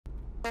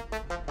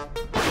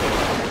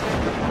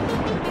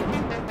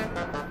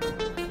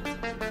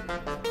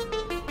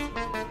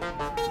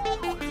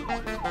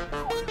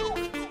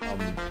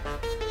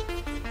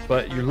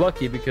But you're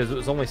lucky because it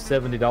was only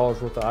 $70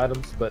 worth of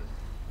items. But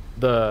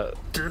the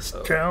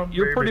discount.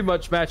 You're pretty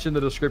much matching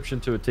the description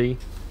to a T.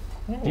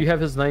 Do you have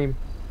his name?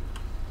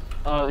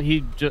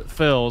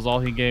 Phil is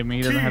all he gave me.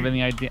 He doesn't have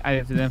any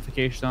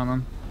identification on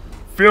him.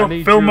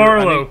 Phil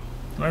Marlowe.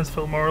 That's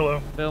Phil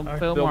Marlowe. Phil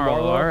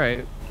Marlowe. All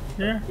right.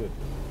 Yeah. Good.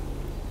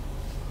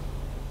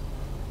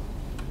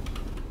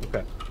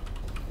 Okay.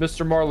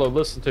 Mr. Marlowe,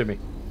 listen to me.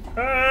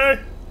 Hey,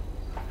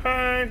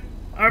 I'm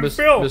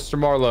Phil. Mr.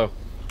 Marlowe,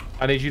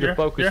 I need you to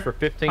focus for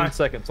 15 Hi.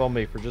 seconds on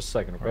me for just a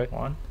second, okay?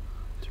 1,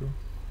 2.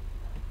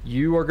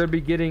 You are going to be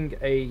getting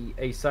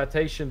a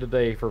citation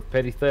today for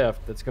petty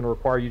theft that's going to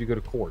require you to go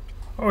to court.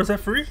 Oh, is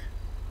that free?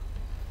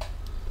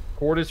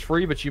 Court is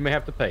free, but you may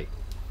have to pay.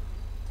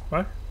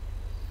 What?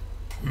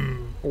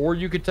 Or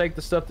you could take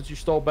the stuff that you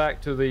stole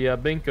back to the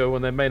Binko,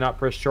 and they may not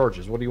press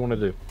charges. What do you want to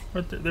do?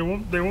 What,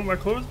 they want my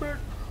clothes back?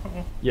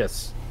 Uh-oh.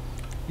 Yes.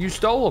 You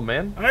stole them,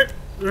 man.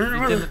 You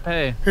didn't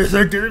pay. He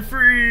said get it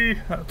free.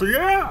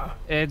 Yeah.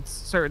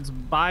 It's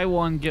buy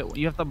one get one.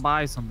 You have to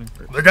buy something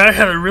first. The guy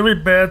had a really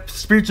bad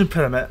speech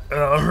impediment.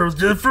 I heard it was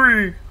get it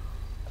free.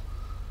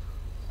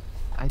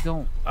 I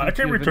don't. I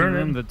can return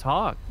him it. to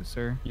talk,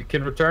 sir. You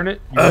can return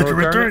it. I can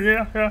return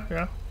it.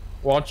 Yeah.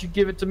 Why don't you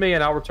give it to me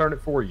and I'll return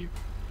it for you?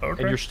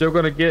 Okay. And you're still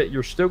gonna get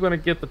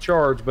the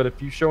charge, but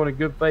if you show any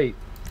good faith.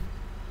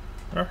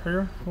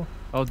 Here.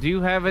 Oh, do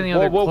you have any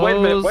other clothes? Wait a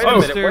minute.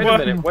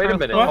 Wait a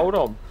minute. What? Hold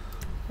on.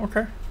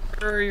 Okay.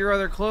 Where are your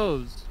other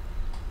clothes?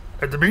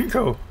 At the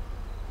Binko.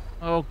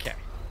 Okay.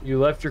 You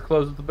left your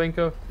clothes at the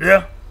Binko?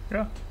 Yeah.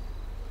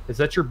 Is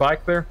that your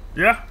bike there?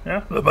 Yeah.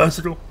 The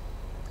bicycle.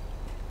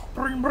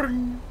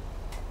 Bring.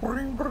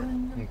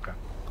 Okay.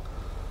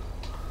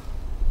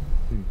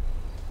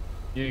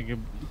 You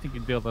think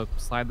you'd be able to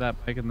slide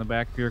that bike in the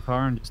back of your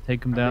car and just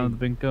take him down to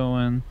the Binko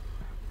and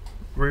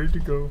ready to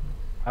go?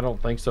 I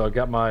don't think so. I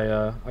got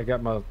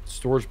my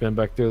storage bin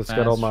back there. That's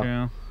got all my.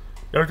 True.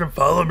 Y'all can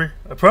follow me.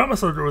 I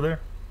promise I'll go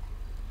there.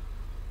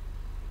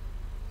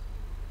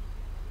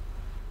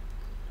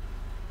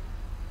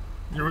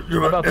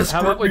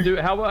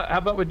 How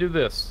about we do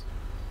this?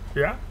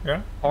 Yeah.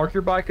 Park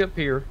your bike up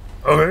here.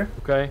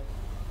 Okay.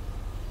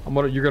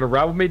 You're gonna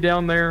ride with me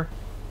down there.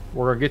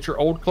 We're gonna get your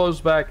old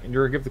clothes back, and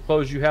you're gonna give the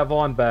clothes you have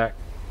on back.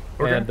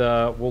 Okay. And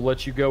we'll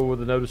let you go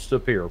with a notice to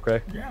appear.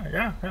 Okay?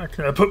 Yeah.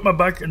 Can I put my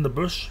bike in the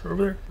bush over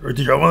there, or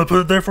do y'all want to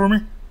put it there for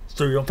me,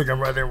 so you don't think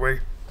I'm riding away?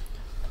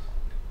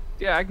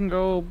 Yeah, I can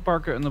go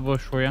park it in the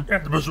bush for you. Yeah,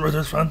 the bush right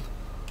there's fine.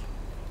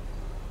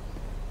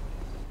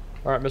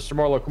 All right, Mr.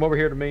 Marlowe, come over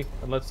here to me,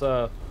 and let's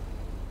Yeah,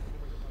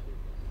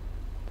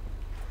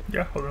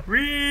 hold on.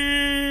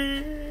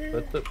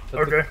 Put the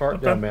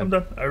cart down, man. I'm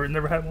done. I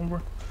never had one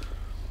before.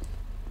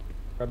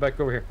 Right back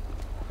over here.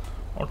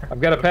 Okay. I've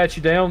got to pat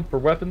you down for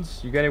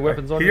weapons. You got any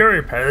weapons on you? He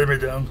already patted me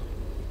down.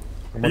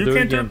 I'm gonna do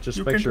it again,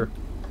 just make sure.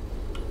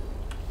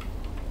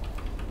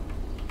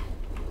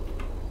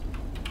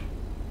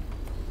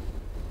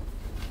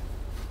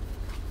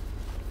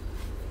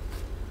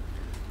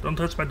 Don't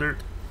touch my dirt.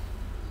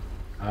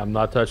 I'm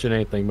not touching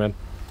anything, man.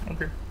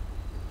 Okay.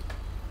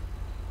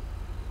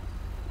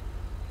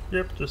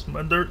 Yep, just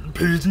my dirt and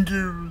P's and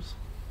Q's.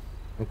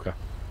 Okay.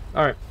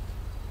 All right.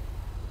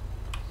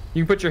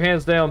 You can put your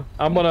hands down.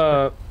 I'm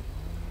gonna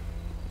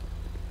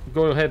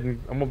go ahead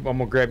and I'm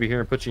gonna grab you here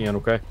and put you in.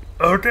 Okay.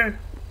 Okay.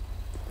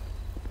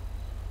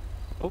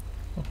 Oh.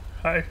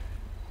 Hi.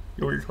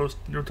 You want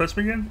to touch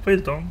me again?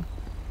 Please don't.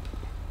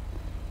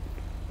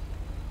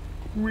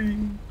 Wee.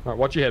 All right.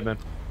 Watch your head, man.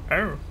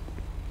 Arrow.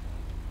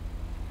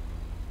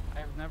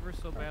 I've never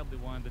so badly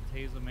wanted to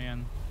tase a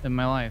man in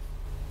my life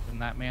than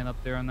that man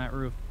up there on that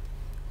roof.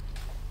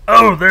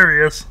 Oh, there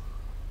he is.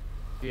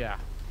 Yeah.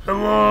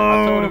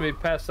 Hello. I told him he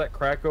passed that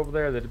crack over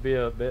there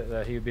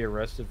that he would be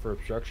arrested for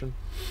obstruction.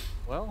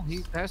 Well,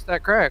 he passed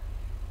that crack.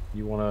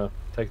 You want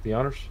to take the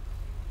honors?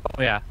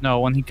 Oh yeah. No,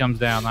 when he comes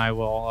down, I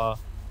will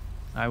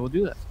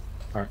do that.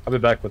 All right. I'll be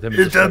back with him.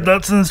 He's got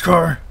nuts in his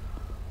car.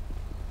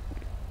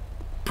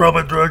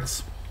 Probably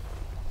drugs.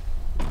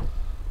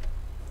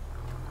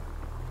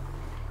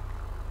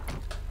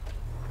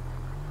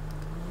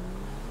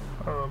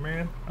 Oh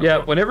man. Yeah,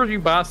 whenever you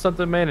buy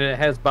something, man, and it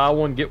has buy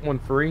one get one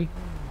free,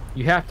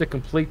 you have to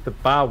complete the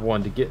buy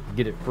one to get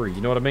it free.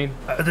 You know what I mean?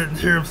 I didn't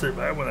hear him say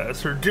buy one. I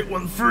heard get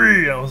one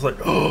free. I was like,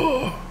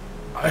 oh,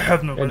 I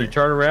have no money. And you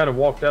turn around and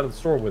walked out of the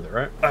store with it,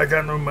 right? I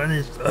got no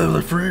money. I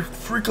was like,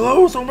 free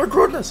clothes. Oh my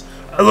goodness,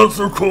 I look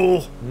so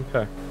cool.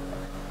 Okay.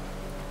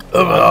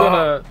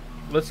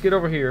 Let's get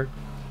over here.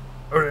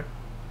 Okay.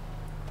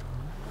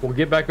 We'll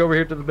get back over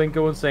here to the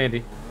Binko and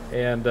Sandy,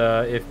 and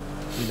if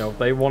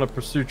they want to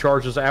pursue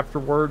charges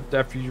afterward,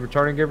 after you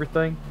returning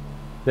everything,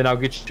 then I'll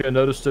get you a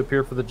notice to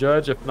appear for the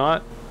judge. If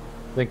not,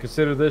 then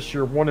consider this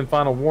your one and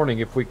final warning.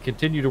 If we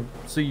continue to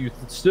see you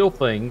steal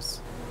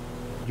things,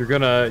 you're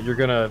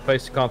gonna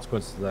face the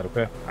consequences of that.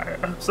 Okay.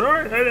 I'm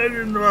sorry. I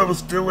didn't know I was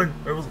stealing.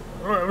 I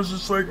was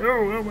just like,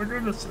 oh my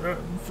goodness,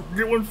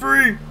 get one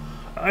free.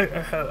 I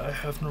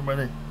have no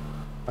money.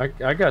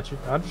 I got you.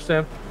 I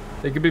understand.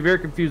 It can be very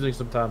confusing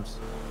sometimes.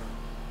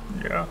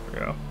 Yeah.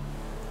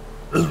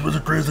 This was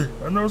crazy.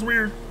 I know it's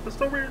weird. It's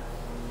so weird.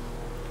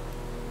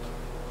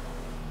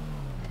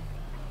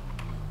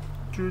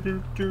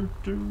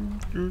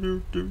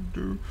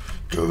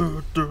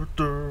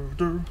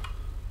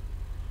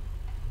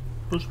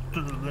 Push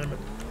to the limit.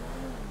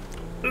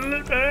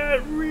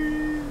 Let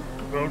me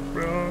walk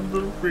around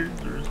the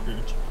razor's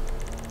edge.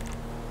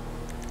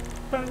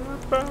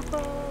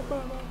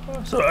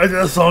 So I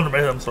got a song in my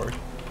head. I'm sorry.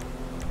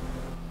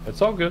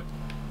 It's all good.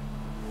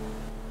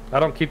 I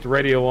don't keep the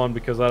radio on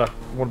because I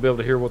want to be able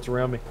to hear what's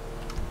around me.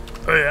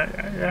 Oh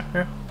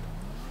yeah.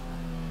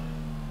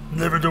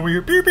 Never do we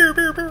hear pew pew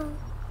pew pew.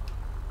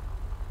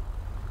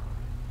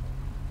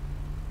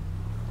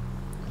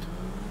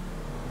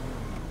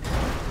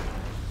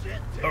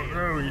 Oh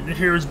no, you can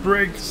hear his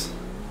brakes.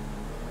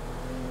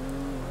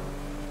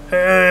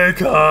 Hey,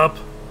 cop.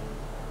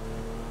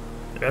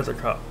 That's a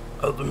cop.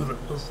 I'll do that.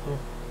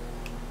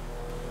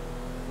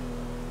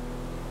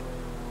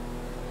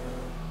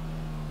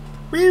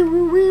 Wee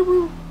woo wee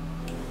woo.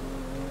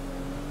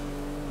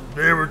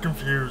 They were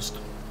confused.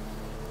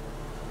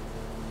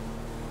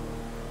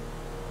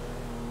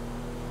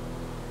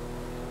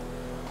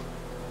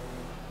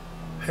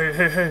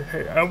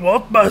 Hey, I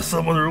walked by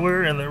someone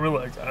earlier and they were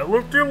like, I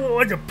look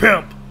like a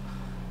pimp.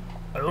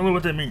 I don't know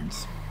what that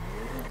means.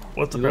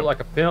 What's a You pimp? look like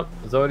a pimp?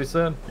 Is that what he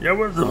said? Yeah,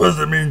 what does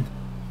it mean?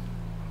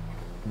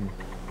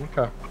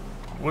 Okay.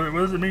 What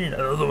does it mean? I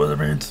don't know what it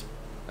means.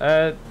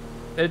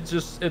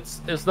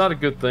 It's not a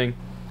good thing.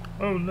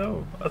 Oh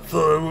no, I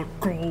thought I looked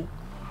cool.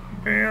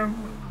 Man.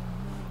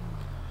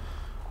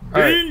 All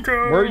right,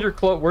 Bingo! where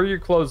are your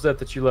clothes at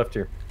that you left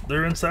here?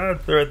 They're inside.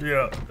 They're at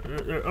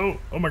the,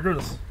 oh my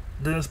goodness.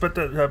 Didn't expect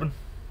that to happen.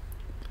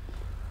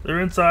 They're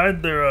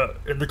inside. They're,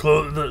 in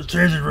the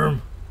changing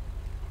room.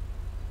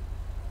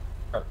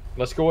 All right,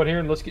 let's go in here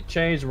and let's get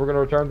changed, and we're going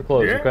to return the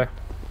clothes, Yeah. okay?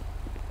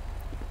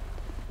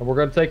 And we're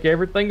going to take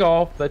everything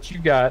off that you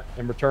got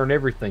and return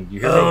everything.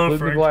 You hear me? Hello, Including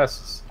Frank. the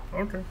glasses.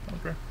 Okay.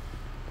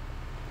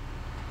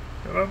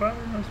 Bye-bye,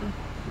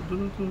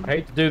 I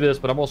hate to do this,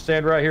 but I'm going to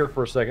stand right here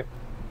for a second.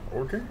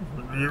 Okay,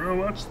 you're gonna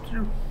watch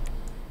you.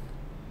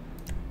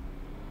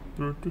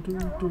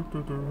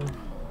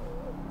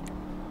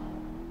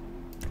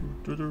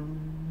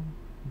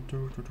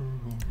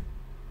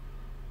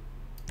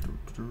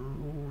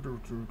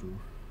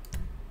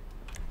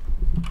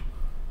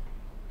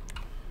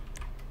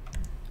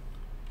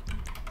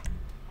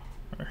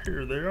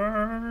 Here they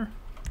are.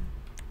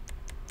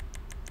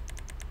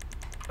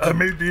 I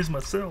made these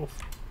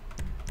myself.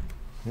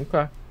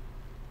 Okay.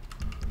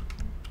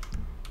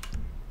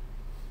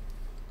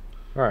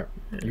 All right.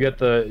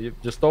 You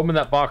just throw them in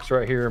that box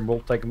right here, and we'll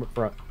take them up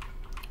front.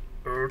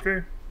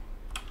 Okay.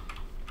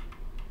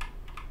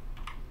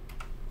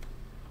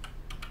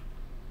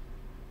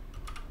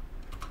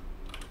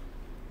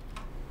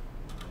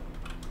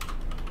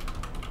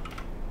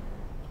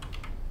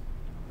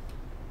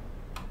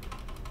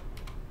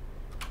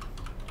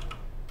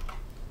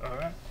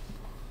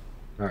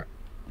 All right.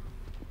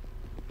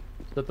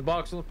 Set the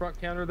box on the front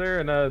counter there,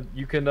 and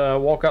you can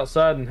walk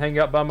outside and hang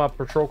out by my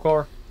patrol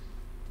car.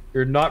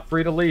 You're not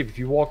free to leave. If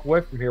you walk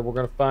away from here, we're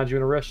going to find you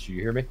and arrest you.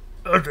 You hear me?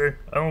 Okay.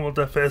 I don't want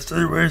that fast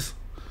anyways.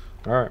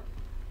 All right.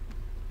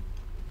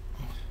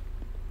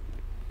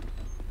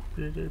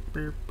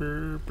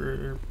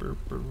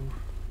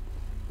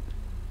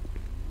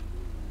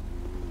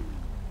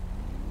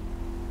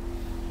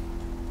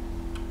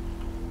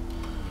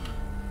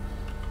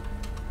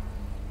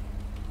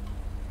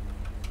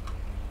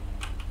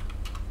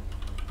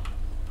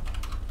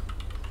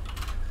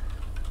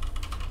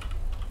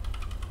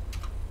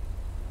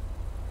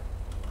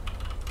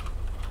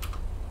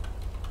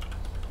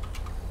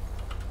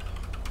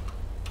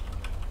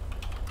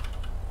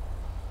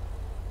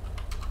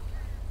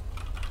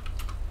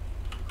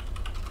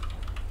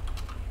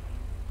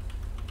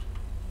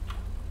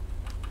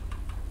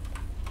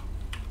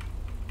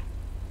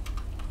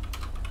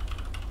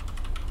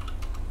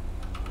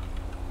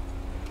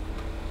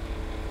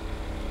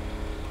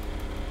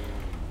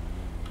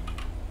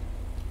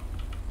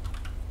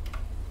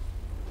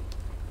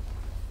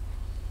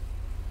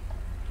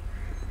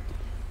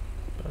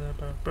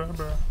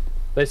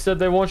 They said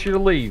they want you to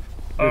leave.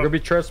 You're going to be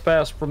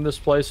trespassed from this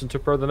place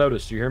until further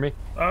notice. Do you hear me?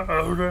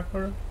 Okay.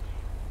 All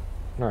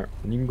right.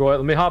 And you can go ahead.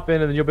 Let me hop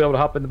in, and then you'll be able to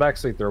hop in the back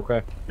seat there,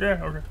 okay?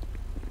 Yeah, okay.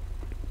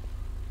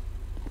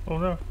 Oh,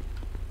 no.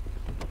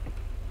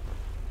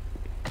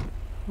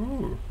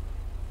 Ooh.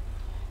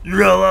 You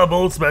got a lot of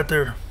bullets back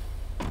there.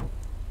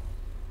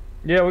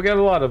 Yeah, we got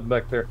a lot of them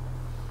back there.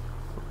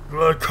 A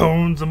lot of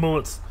cones and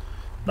bullets.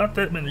 Not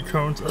that many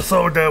cones. I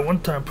saw a guy one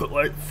time put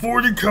like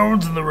 40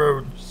 cones in the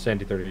road.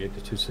 Sandy 38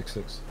 to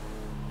 266.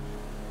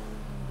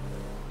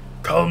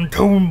 Call him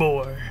Cone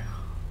Boy.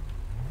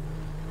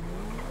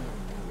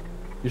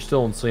 You're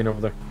still on scene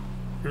over there.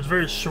 He was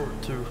very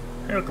short too.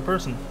 Hey, look, a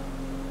person.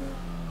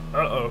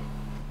 Uh-oh.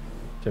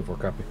 10-4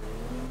 copy.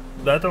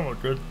 That don't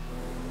look good.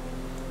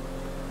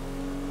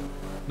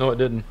 No, it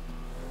didn't.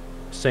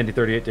 Sandy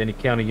 38 to any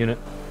county unit.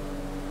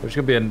 There's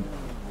going to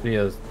be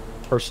a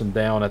person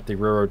down at the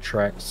railroad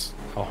tracks,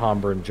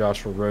 Alhambra and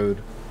Joshua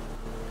Road.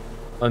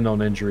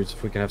 Unknown injuries,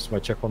 if we can have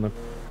somebody check on them.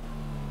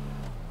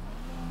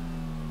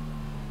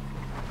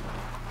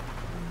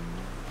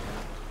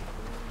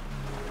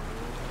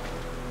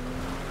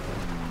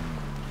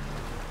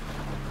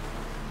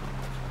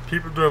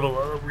 People drive a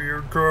lot of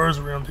weird cars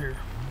around here.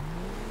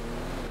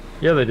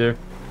 Yeah, they do.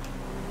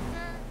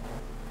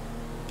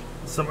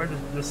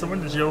 Did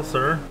someone just yell,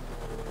 sir?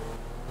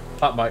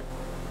 Hot mic.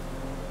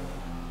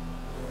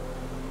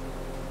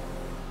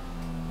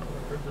 Oh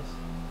my goodness.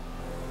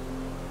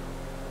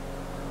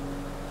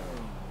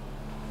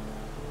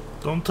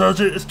 Don't touch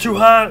it, it's too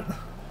hot!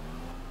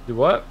 Do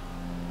what?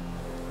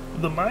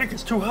 The mic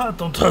is too hot,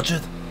 don't touch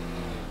it!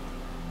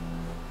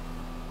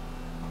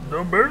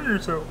 Don't burn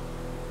yourself.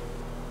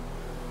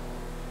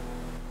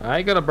 I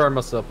ain't gonna burn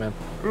myself, man.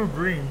 Ooh,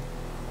 green.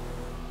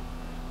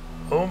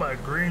 Oh my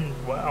green,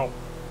 wow.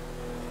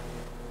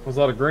 Was a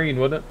lot of green,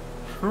 wasn't it?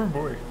 Oh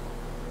boy.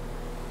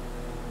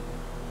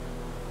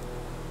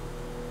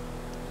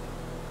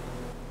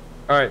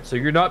 Alright, so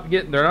they're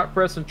not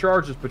pressing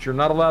charges, but you're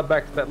not allowed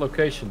back to that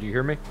location. Do you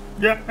hear me?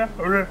 Yeah,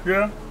 okay,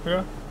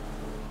 yeah.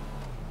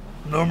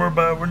 No more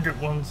buy one get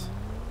ones.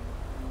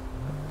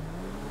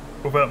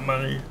 Without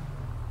money.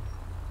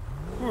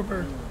 Ooh,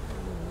 bird.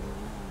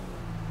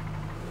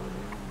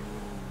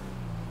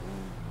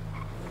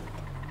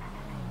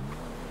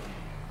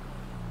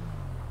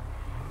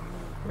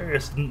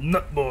 It's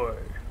Nut Boy.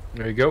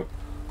 There you go.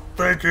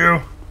 Thank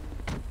you.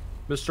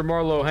 Mr.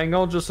 Marlowe, hang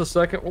on just a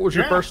second. What was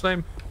your first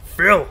name?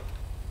 Phil.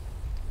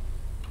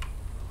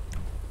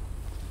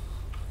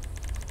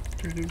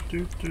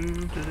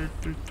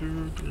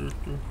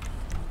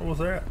 What was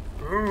that?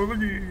 Oh,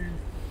 looky.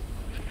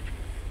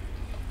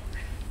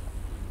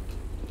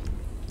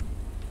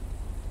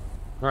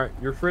 Alright,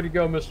 you're free to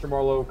go, Mr.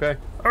 Marlowe, okay?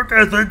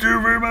 Okay, thank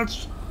you very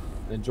much.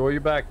 Enjoy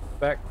your back,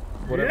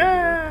 whatever.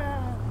 Yeah.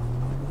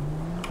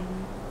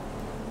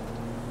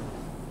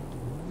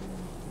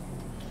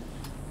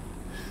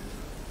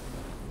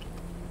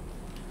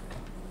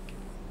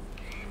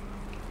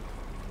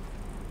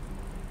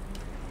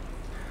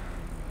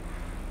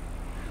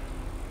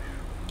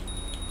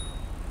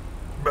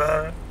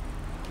 Bye.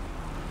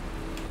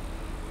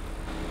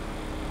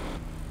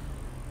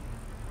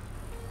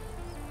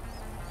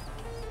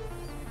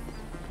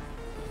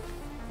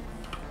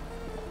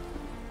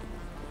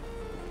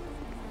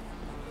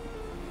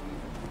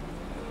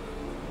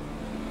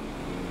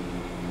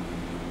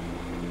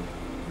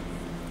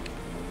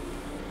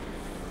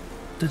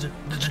 Did you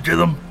get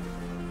him?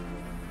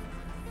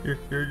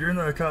 You're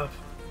not a cop.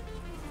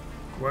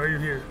 Why are you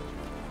here?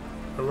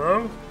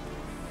 Hello?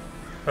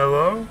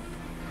 Hello?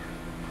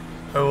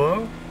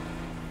 Hello?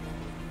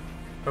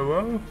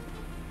 Hello?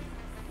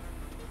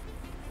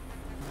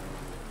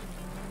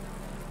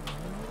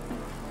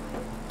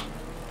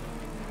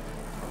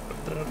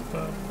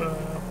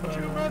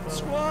 Two-man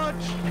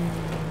squatch!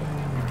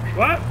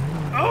 What?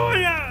 Oh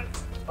yeah!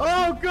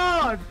 Oh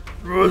God!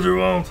 What do you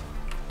want?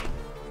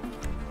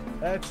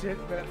 That's it,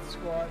 Beth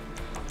Squad.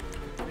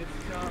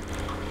 It's done.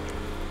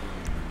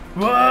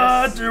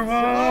 What do you Oh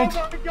want?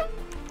 my God!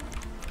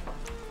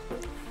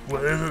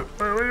 What is it?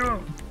 What do you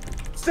want?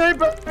 Stay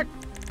back!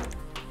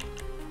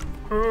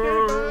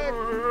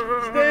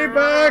 Stay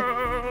back!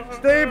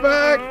 Stay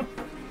back!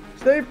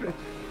 Stay back!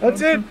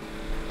 That's it!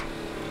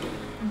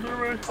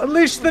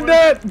 Unleash the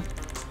net!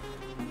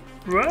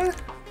 What?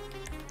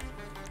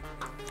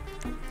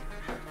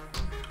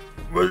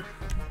 What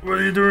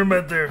are you doing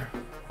back there?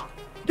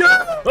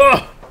 Yeah!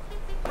 Oh!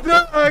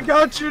 Yeah, I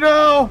got you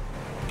now!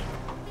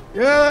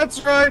 Yeah,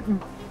 that's right!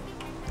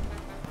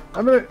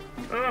 I'm gonna...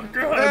 Oh Yeah,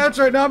 God! that's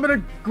right, now I'm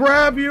gonna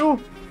grab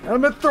you, and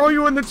I'm gonna throw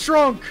you in the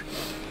trunk!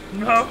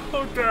 No!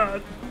 Oh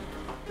God!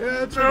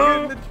 Yeah, that's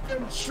No.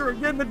 right,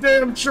 get in the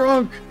damn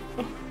trunk!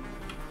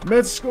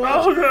 Med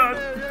squad! Oh God!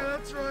 Yeah,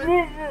 that's right!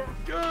 Oh,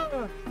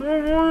 God. Now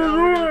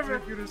we're gonna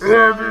take you to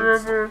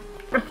science.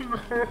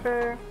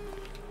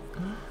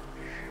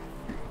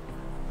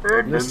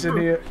 Listen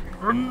here.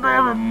 I'm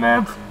not a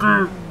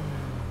monster.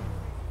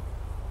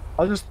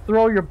 I'll just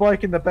throw your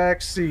bike in the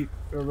back seat,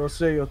 or they'll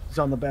say it's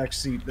on the back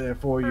seat there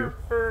for you.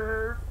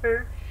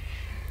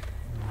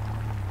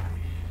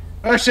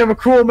 Actually, I'm a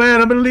cool man.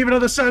 I'm gonna leave it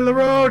on the side of the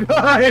road.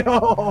 I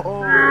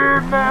know. You're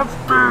a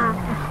monster.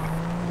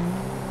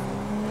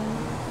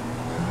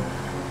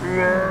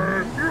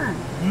 You're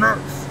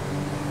nuts.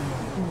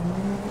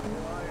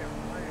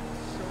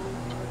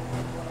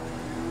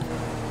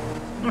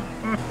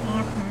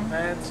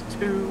 That's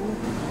 2.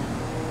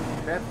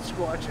 That's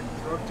Squatch and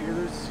drug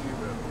dealer 0.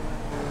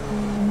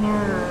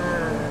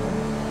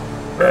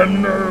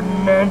 I'm not a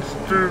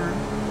monster.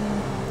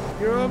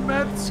 You're a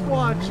meth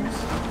squatch. You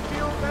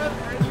steal meth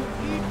and you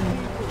eat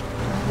people.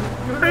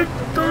 You're I the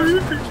don't eat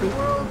worst people.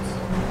 world's...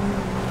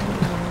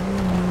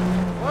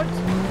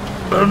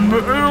 What? I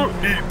don't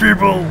eat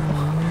people.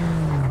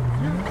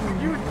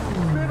 You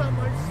bit on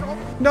my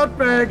soft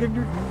nutbag and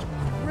you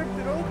ripped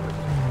it open.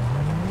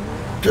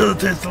 Cause it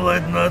tastes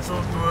like nuts,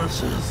 so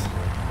delicious.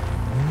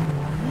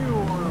 You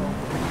are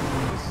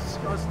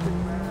disgusting,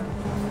 man.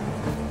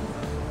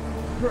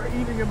 You're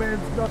eating a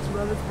man's nuts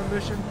without his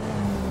permission.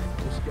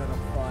 Just gotta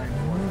find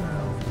one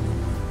now.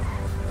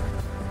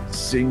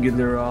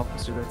 Singular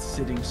officer that's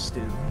sitting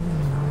still.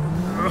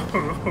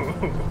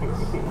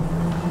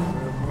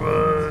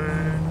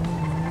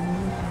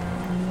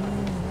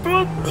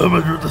 But I'm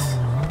gonna do this.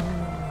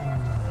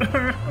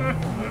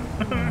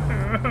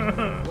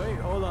 Wait,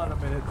 hold on a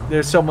minute.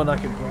 There's someone I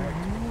can brag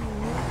to.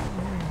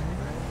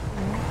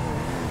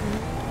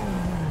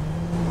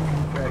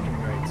 Bragging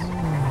rights.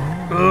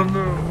 Oh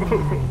no.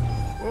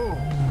 Whoa.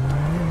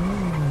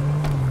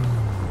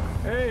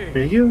 Hey.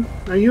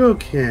 Are you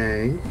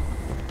okay?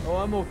 Oh,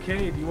 I'm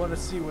okay. Do you want to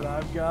see what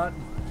I've got?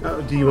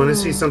 Oh, do you want to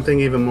see something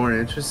even more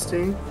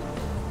interesting?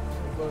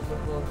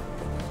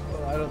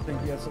 Well, I don't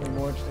think you have something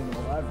more interesting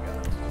than what I've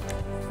got.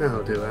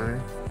 No, do I?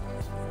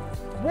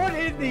 What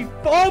in the...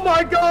 Oh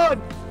my god!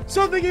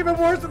 Something even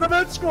worse than the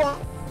med squad!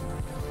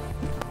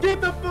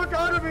 Get the fuck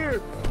out of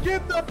here!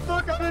 Get the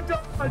fuck out of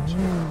Dodge!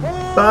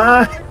 Oh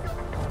Bye. my god!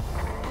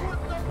 What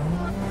the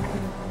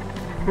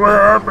fuck? What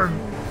happened?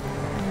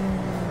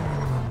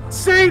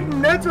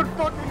 Satan! That's what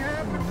fucking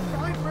happened!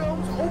 Time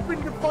realms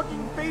opened the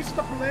fucking face of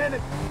the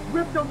planet,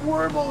 ripped a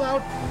wormhole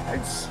out,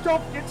 and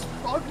stuffed its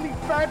ugly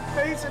fat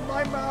face in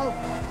my mouth.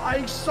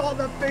 I saw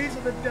the face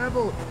of the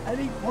devil, and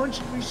he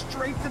punched me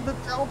straight to the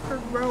outer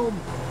realm.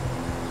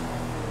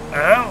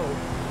 Ow.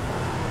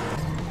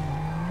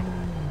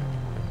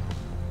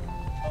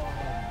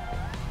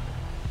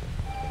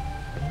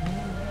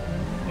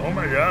 Oh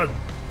my god.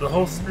 The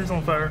whole city's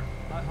on fire.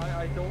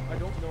 I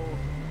don't know.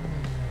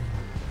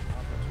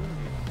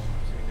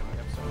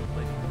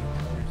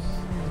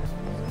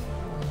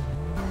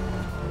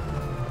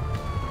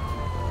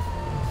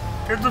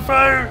 Get the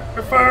fire!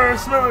 The fire! I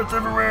smell it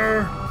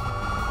everywhere!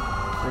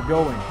 They're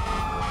going.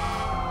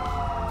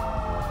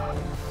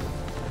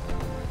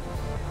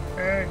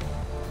 Hey.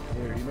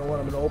 Here, you know what?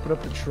 I'm gonna open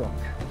up the trunk.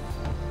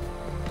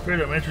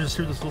 Great, I'm interested to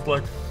see what this looks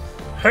like.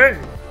 Hey!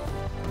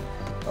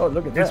 Oh,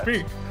 look at Hey, that.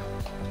 speak!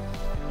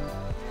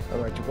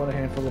 Alright, you want a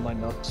handful of my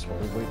nuts while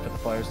we wait for the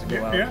fires to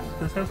go out? Yeah,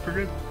 this sounds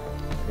pretty good.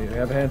 Here, you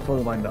have a handful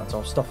of my nuts.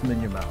 I'll stuff them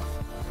in your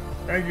mouth.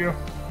 Thank you.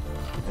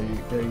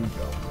 There you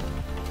go.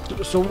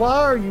 So why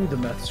are you the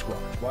meth squad?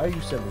 Why are you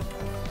selling?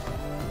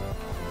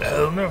 I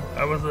don't know.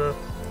 I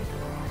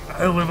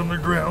live on the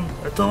ground.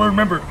 That's all I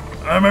remember.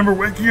 I remember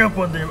waking up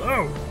one day.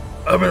 Oh,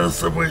 I'm at a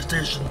subway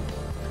station.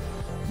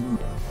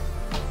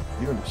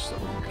 You're in the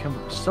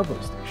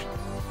subway station.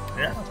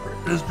 Yeah,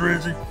 it's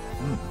crazy.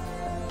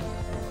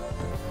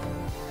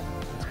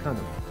 It's kind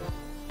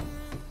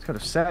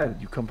of sad that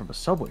you come from a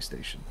subway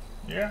station.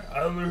 Yeah,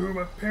 I don't know who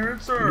my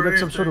parents are. Are you like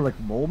some sort of like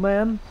mole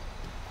man?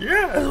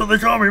 Yeah, that's what they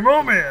call me,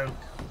 Mole Man.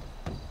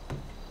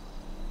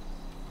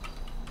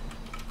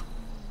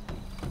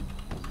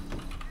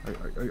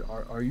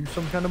 Are you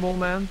some kind of mole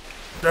man?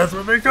 That's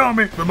what they call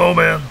me, the Mole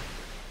Man.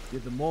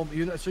 You're the mole.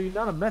 So you're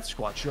not a meth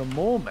squad. You're a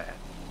mole man.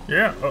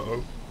 Yeah.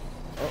 Uh-oh.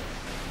 Oh.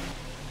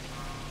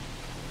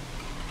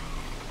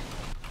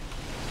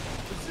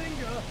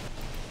 Bazinga!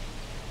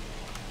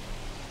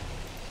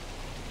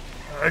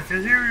 I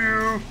can hear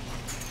you.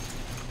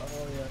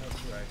 Oh yeah,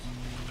 that's right.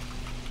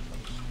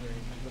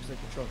 Looks like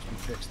the truck's been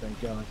fixed. Thank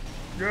God.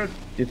 Good.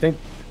 Do you think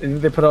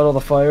they put out all the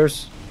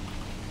fires?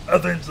 I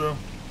think so.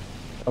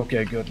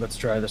 Okay, good. Let's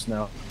try this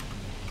now.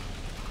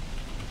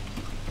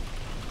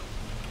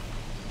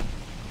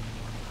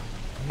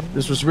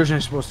 This was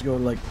originally supposed to go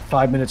like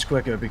 5 minutes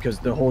quicker because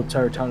the whole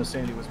entire town of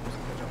Sandy was supposed to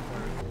catch on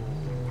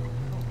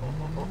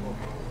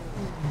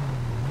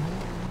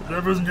fire.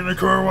 That wasn't getting a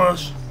car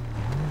wash.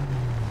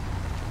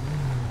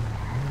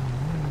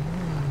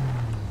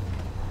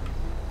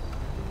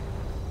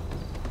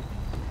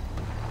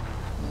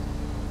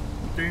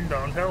 Ding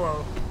dong,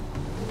 hello.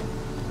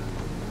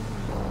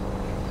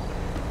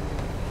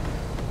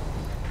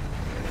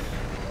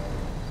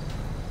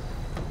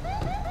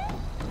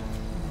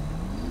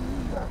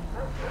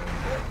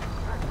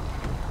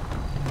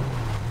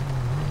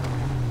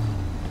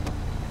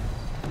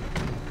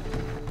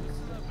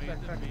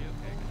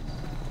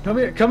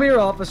 Come here,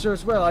 officer,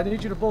 as well. I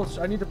need to both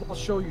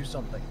show you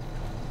something.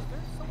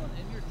 There's someone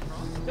in your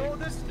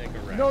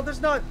trunk. No,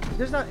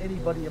 there's not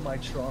anybody in my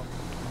trunk.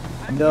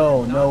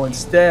 No,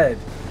 instead,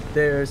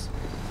 there's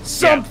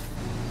some.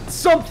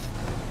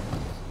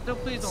 No,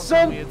 please don't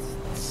tell me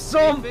it's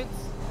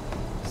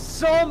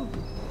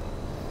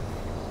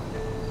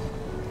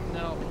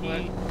No,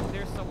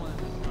 there's someone in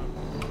his trunk.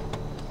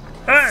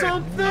 Hey!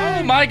 Something.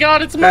 Oh my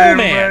god, it's Mole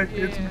Man!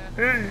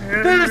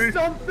 There's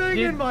something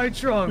in my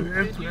trunk.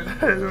 Did you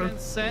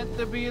consent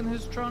to be in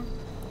his trunk?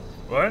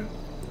 What?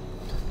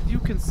 Did you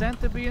consent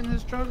to be in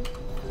his trunk?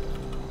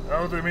 I don't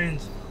know what that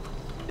means.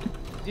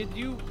 Did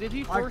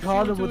he I force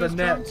caught you him into with a his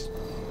net.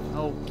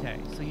 trunk? Okay,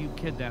 so you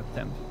kidnapped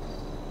him.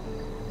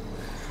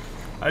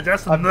 I got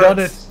some I've nuts. done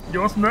it. You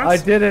want some nuts? I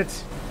did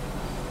it.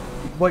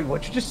 Wait,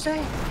 what'd you just say?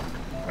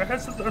 I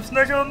had some. I'm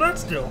snacking on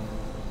nuts still.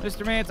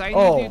 Mr. Mance, I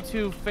Oh. need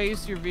you to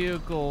face your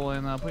vehicle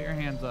and put your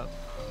hands up.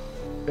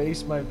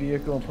 Face my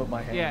vehicle and put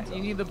my hands Yeah, up.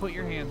 you need to put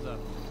your hands up.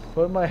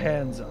 Put my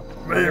hands up.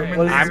 Wait,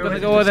 What is I'm it? gonna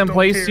go ahead and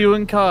place you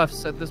in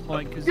cuffs at this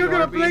point because You're you are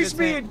gonna being place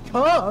me detained. in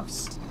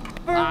cuffs?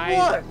 For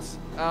what?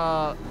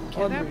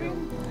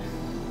 Kidnapping?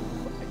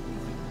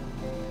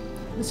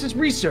 This is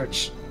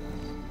research.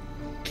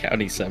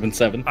 County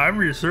 77. I'm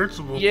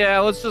researchable. Yeah,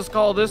 let's just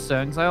call this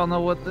then, because I don't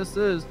know what this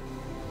is.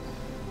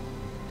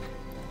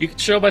 You can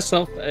show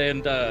myself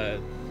and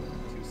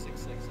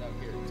 266 out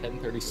here,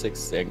 1036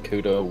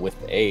 Zancudo with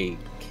a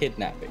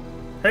kidnapping.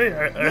 Hey,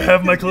 I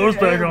have my clothes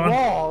back You're on.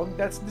 wrong.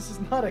 This is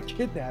not a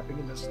kidnapping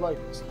in the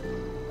slightest.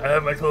 I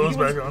have my clothes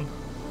He was- back on.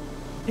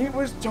 He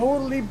was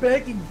totally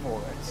begging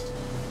for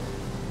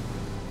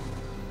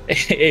it.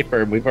 Hey,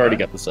 Firm, we've already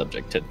got the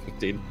subject,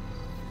 1015.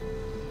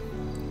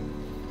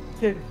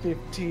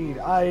 10-15.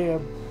 I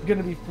am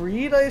gonna be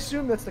freed, I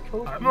assume? That's the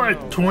code? I'm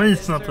like 20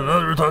 something. That's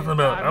what we're talking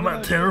about. I'm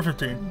at 10 or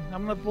 15.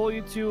 I'm gonna pull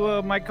you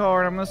to my car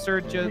and I'm gonna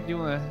search you. Do you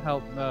want to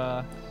help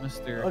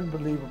Mr.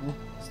 Unbelievable.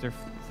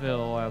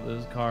 Phil out of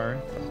his car?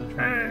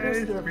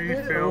 Hey, Mr. me,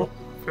 Phil. Phil.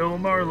 Phil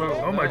Marlowe.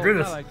 Oh my No,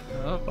 goodness. not like-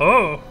 oh.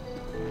 Oh.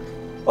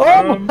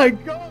 Oh Um, my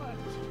god!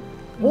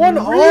 One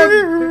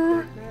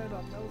arm!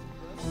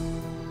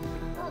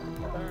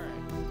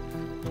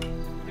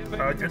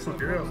 Alright. I guess I'll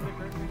get out.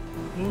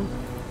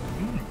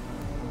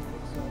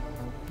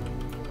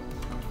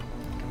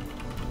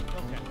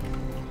 Okay.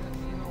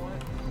 You know what?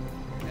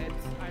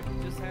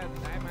 I've just had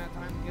time to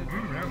get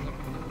nonsense.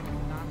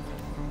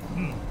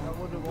 I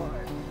wonder why.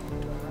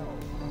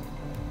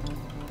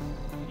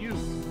 You.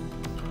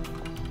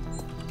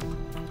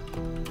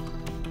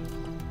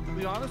 To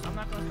be honest, I'm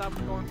not gonna stop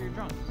from going through your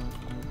trunk.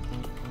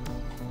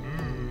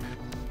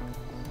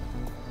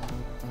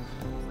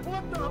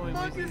 What the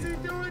fuck is he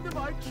doing to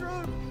my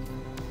trunk?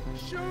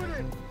 Shoot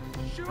it!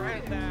 Shoot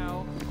Right it!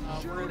 now,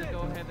 Shoot we're gonna it.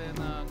 go ahead and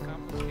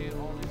confiscate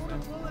all these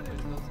things.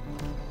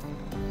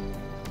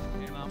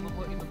 And I'm gonna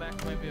put you in the back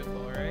of my vehicle,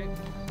 alright?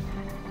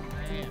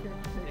 I am.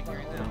 Take it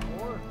right now.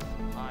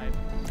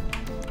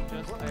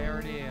 I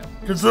already am.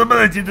 Can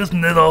somebody get this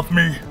net off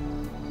me?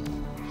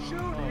 Shoot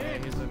Oh, yeah,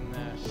 it! he's in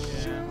that.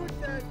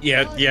 Shoot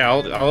that! Yeah,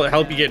 I'll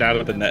help you get out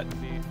of the net.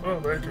 Oh,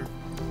 thank you.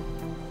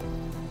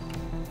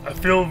 I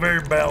feel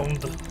very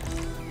bound.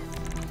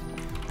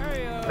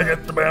 Hey, I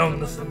got the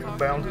boundness and talk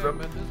bound to it him.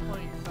 up. At this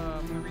point,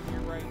 I'm gonna read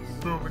your rights.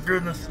 Oh my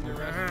goodness.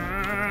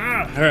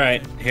 Ah,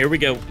 Alright, here we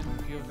go.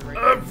 You have the right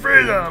I'm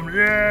freedom!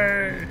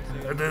 Yay!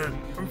 I did it.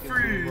 I'm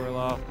free. You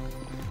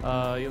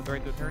have the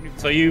right to attorney.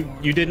 So you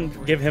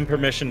didn't give him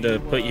permission to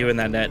put you in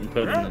that net and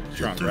put it in the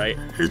trunk, right?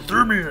 He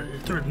threw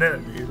a net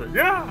at me. He's like,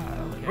 yeah!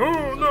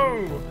 Oh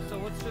no! So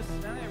let's just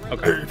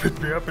Okay. He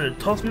picked me up and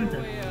he tossed me in.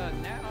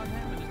 nat on him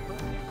and just put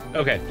him in your trunk.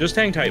 Okay, just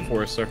hang tight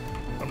for us, sir.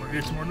 I'm gonna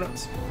get some more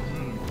nuts.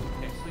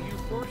 Okay, so you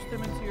forced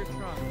him into your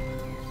trunk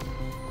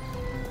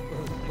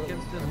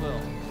against his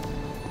will.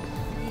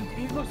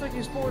 He looks like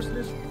he's forcing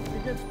this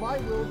against my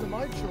will into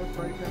my trunk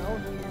right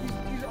now.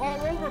 He's all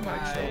over my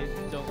I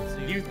trunk. don't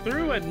see. You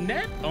threw a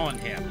net on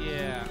him.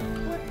 Yeah.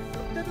 What?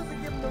 That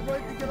doesn't give him the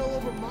right to get all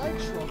over my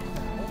trunk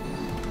now.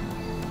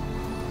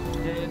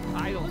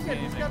 I don't Look see at,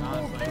 he's anything, got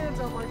little honestly. fans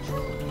on my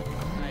trunk.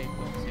 I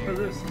don't see What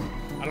is anything.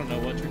 this? I don't know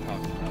what you're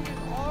talking about.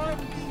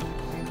 Arms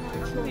in my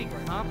How many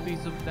trunk.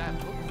 copies of that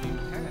book do you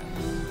have?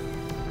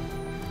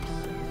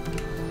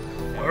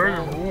 Art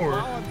of War.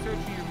 While I'm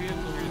searching your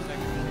vehicle here a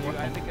second,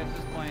 I think at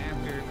this point,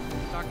 after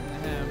talking to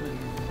him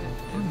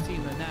and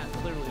seeing the net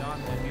literally on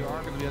him, you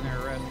are going to be under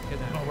arrest for Oh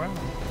kidnapping.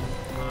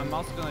 wow. I'm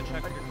also going to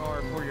check your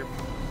car for your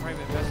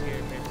private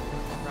investigator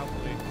paperwork,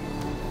 probably.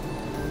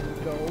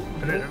 No.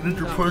 I didn't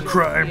report a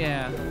crime.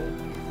 Yeah.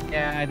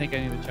 Yeah, I think I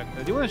need to check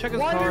that. Do you want to check his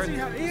Why car? does he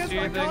have? He has see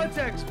my anything?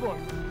 contacts book.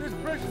 There's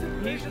precious He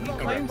information about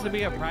claims my to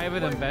be a fucking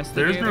private life.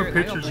 investigator. There's no I don't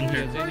pictures think in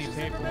he here. has any Precious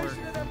paperwork.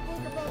 information in that book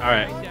about All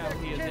right. I doubt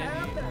he has Can't any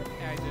have that.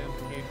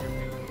 identification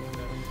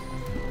paperwork.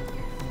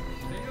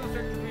 So you're going to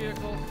search your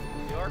vehicle.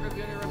 You are going to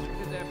be under arrest for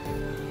kidnapping.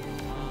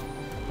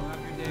 We'll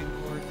have your day in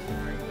court.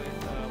 We'll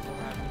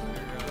have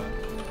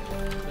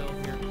Mr. Bill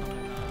here come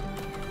and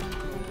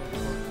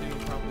court to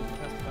probably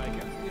testify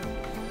against you.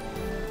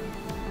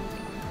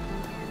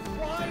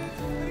 Why is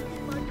he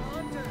leaking my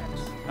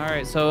contacts? All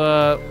right.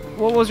 So,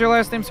 what was your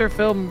last name, sir?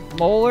 Phil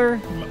Moeller?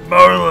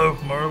 Marlowe.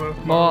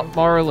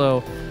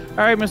 Marlowe. All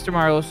right, Mr.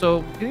 Marlowe.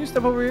 So, can you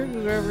step over here?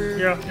 Wherever.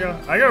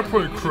 Yeah. I gotta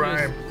report a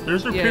crime.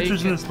 There's no Yeah, you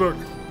pictures in can- this book.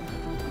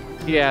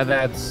 Yeah,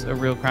 that's a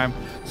real crime.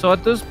 So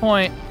at this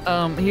point,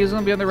 he is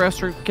going to be under arrest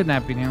for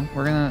kidnapping you.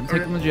 We're going to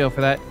take him to jail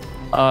for that.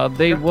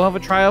 They will have a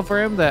trial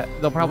for him that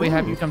they'll probably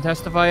have you come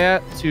testify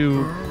at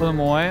to put him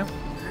away.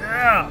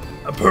 Yeah.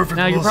 A perfect.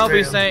 Now you're little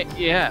probably stand.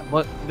 saying, yeah,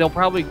 but they'll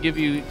probably give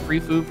you free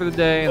food for the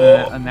day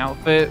and an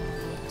outfit.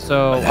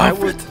 So An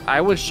outfit?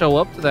 I would show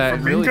up to that From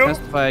and really Bingo?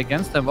 testify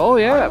against them. Oh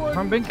yeah, would.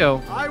 from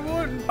Binko. I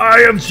wouldn't.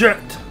 I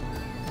object.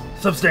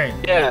 Sustain.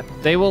 Yeah,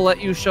 they will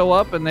let you show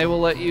up and they will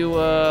let you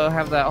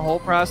have that whole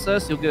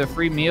process. You'll get a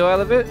free meal out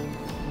of it.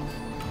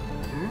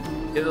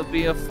 it'll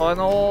be a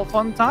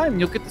fun time.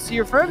 You'll get to see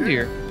your friend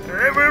here.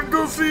 Hey, we're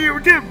gonna see you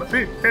again,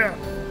 buddy. Yeah.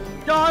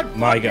 God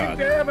My fucking God.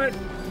 damn it!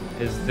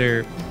 Is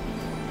there?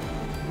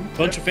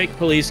 Bunch of fake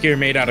police gear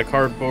made out of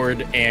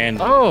cardboard and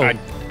Oh.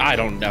 I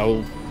don't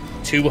know,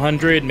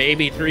 200,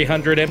 maybe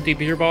 300 empty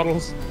beer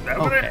bottles. That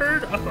what I Okay.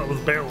 heard? I thought it was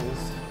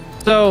barrels.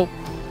 So,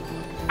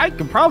 I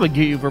could probably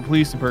get you for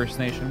police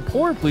impersonation.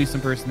 Poor police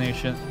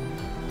impersonation.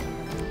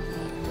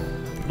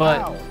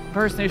 But Wow.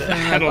 impersonation.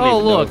 I Like, don't oh even know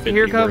look, if it'd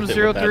here be comes worth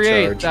it with that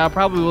 038. charge. I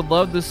probably would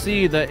love to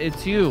see that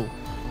it's you.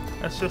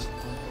 That's just.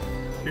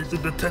 He's a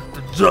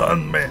detective,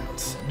 John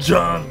Mance.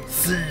 John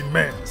C.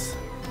 Mance.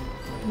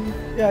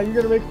 Yeah, you're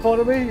gonna make fun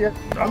of me? Yeah.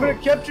 I'm No. gonna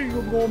capture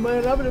you, old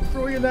man. I'm gonna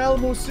throw you in the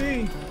Alamo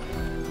Sea.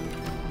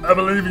 I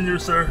believe in you,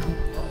 sir.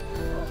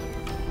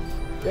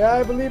 Yeah,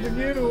 I believe in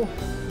you.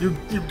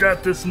 You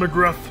got this,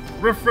 McGruff.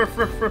 Ruff, ruff,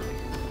 ruff, ruff.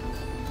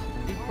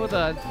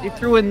 He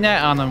threw a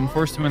net on him and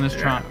forced him in his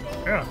trunk.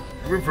 Yeah,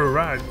 we went for a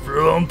ride for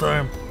a long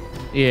time.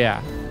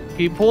 Yeah.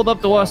 He pulled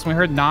up to us and we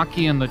heard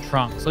knocking in the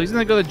trunk. So he's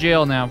gonna go to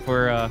jail now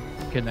for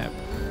kidnapping.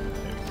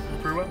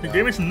 For a while. He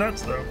gave me some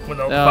nuts though when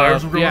all the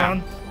fires were going yeah.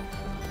 on.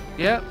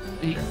 Yep.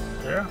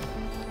 Yeah.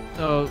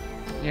 So,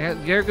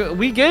 yeah,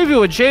 we gave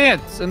you a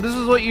chance, and this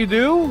is what you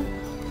do?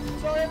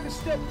 So I have to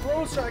step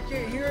closer. I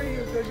can't hear you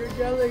because you're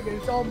yelling and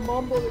it's all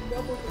mumbled and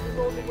mumbled and you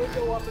roll the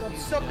window up and I'm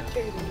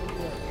suffocating in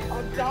here.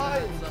 I'm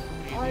dying.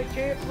 I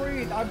can't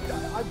breathe. I'm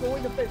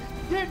going to faint.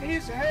 Get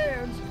his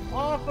hands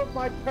off of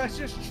my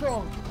precious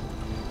trunk.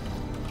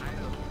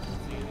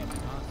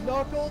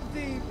 Knuckle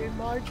deep in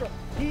my trunk.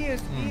 He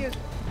is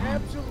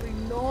absolutely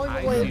gnawing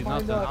I away see at my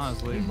nothing, nuts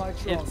honestly. in my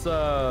trunk.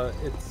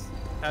 It's.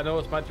 I know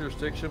it's my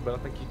jurisdiction, but I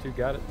think you two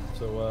got it.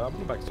 So I'm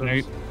going back to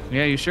service.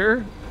 Yeah, you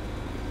sure?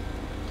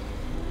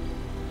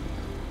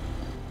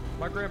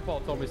 My grandpa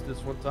told me this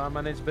one time.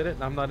 My name's Bennett,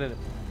 and I'm not in it.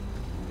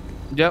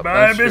 Yep. Bye,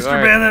 that's true. Mr. All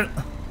right. Bennett.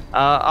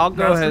 I'll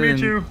go Nice ahead to meet and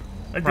you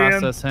again.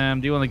 process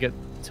him. Do you want to get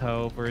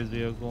tow for his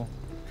vehicle?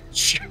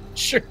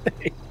 Sure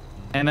thing.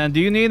 And then, do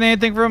you need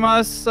anything from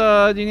us?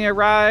 Do you need a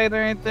ride or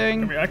I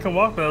anything, mean, I can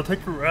walk, but I'll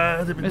take a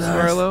ride. It'd be Mr.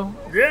 nice. Barlow?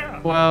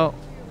 Yeah. Well,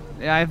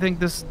 yeah, I think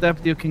this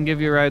deputy can give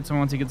you a ride. So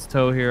once he gets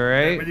tow here, all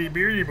right? Beardy,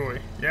 beardy boy.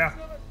 Yeah.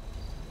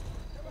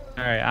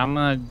 All right, I'm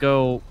gonna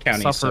go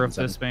County suffer with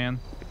 77. this man.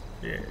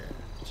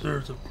 Yeah.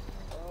 Sure. So,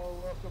 Oh,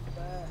 welcome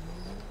back.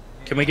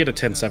 Can we get a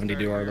 1070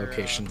 to our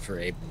location for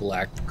a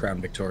black Crown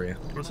Victoria?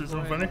 want to see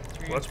something funny?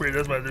 Watch what he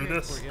does when I do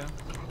this.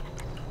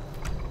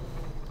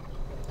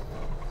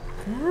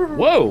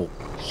 Whoa!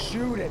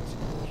 Shoot it.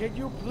 Can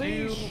you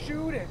please you-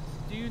 shoot it?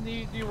 Do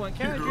you want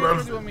county He transfer or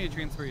loves do you want me to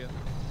transfer you?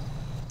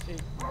 Take-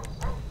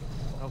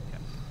 Okay.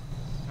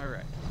 All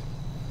right.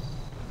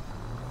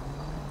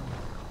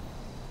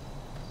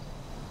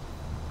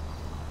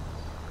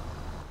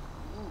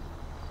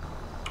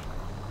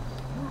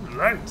 Ooh,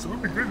 lights. Ooh,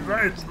 good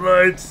lights.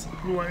 Lights.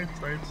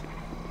 Lights.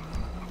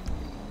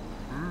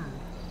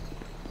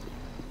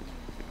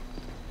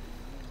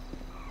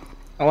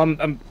 Well,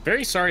 I'm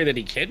very sorry that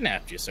he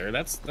kidnapped you, sir.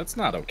 That's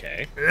not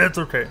okay. It's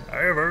okay. I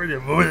have already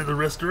avoided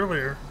arrest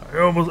earlier.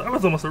 I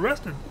was almost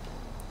arrested.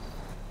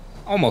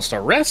 Almost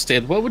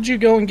arrested? What would you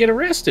go and get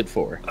arrested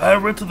for? I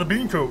went to the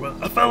bean cove.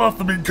 I fell off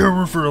the bean cove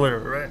roof earlier,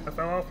 right? I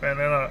fell off and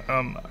then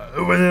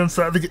I went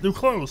inside to get new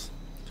clothes.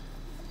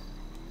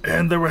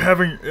 And they were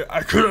having,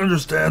 I couldn't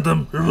understand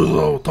them. It was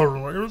all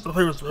talking like, it was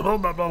blah,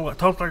 blah, blah,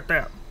 talk like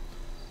that.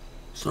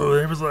 So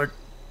he was like,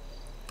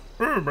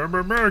 blah, blah,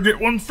 blah, blah,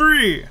 get one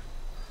free.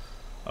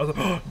 I was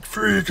like, oh,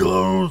 free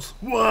clothes,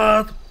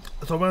 what?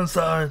 So I went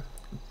inside.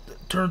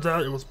 Turns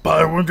out it was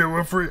buy one, get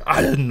one free.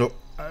 I didn't know.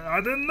 I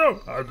didn't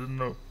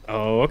know.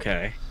 Oh,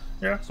 okay.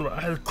 Yeah, so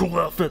I had a cool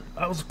outfit.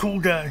 I was a cool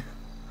guy.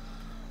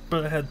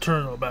 But I had to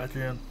turn it all back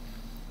in.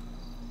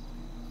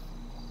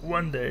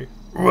 One day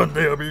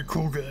I'll be a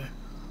cool guy.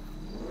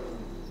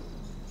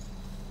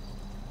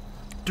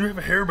 Do we have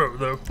a hairboat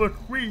though? Look,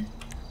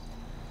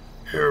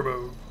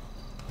 hairboat.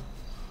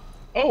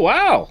 Oh,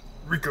 wow!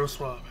 Rico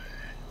Suave.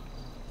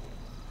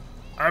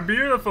 I'm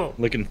beautiful.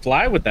 Looking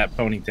fly with that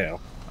ponytail.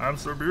 I'm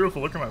so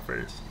beautiful. Look at my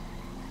face.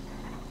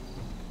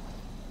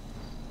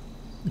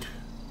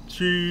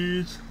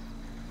 Cheese.